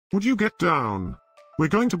Would you get down? We're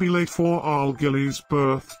going to be late for Alghaliy's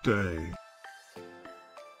birthday.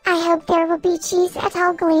 I hope there will be cheese at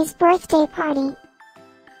Alghaliy's birthday party.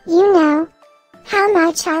 You know how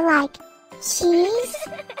much I like cheese.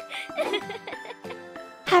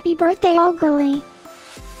 Happy birthday, Alghaliy.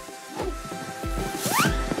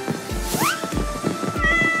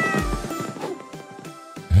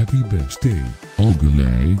 Happy birthday,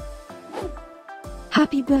 Alghaliy.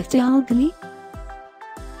 Happy birthday, Alghaliy.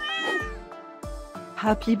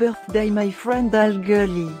 Happy birthday, my friend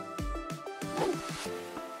Alghaliy.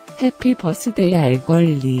 Happy birthday,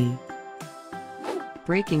 Alghaliy.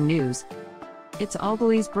 Breaking news. It's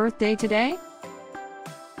Alghaliy's birthday today?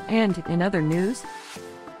 And in other news,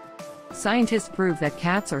 scientists prove that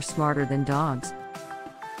cats are smarter than dogs.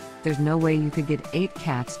 There's no way you could get 8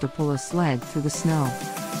 cats to pull a sled through the snow.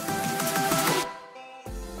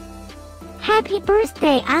 Happy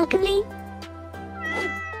birthday, Alghaliy.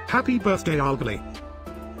 Happy birthday, Alghaliy.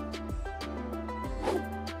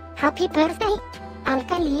 Happy birthday,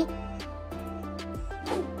 Alghaliy.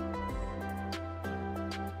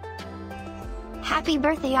 Happy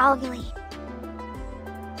birthday, Alghaliy.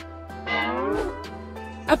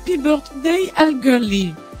 Happy birthday,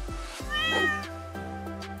 Alghaliy.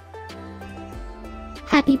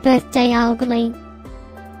 Happy birthday, Alghaliy.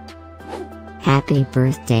 Happy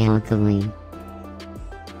birthday, Alghaliy.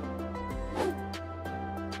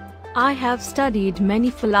 I have studied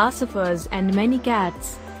many philosophers and many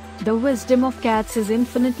cats. The wisdom of cats is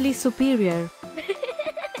infinitely superior.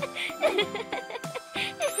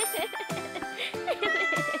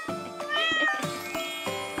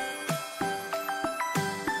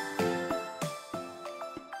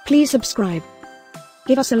 Please subscribe,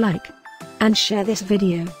 give us a like, and share this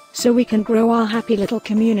video, so we can grow our happy little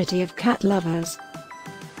community of cat lovers.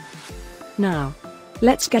 Now,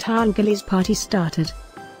 let's get Alghaliy's party started.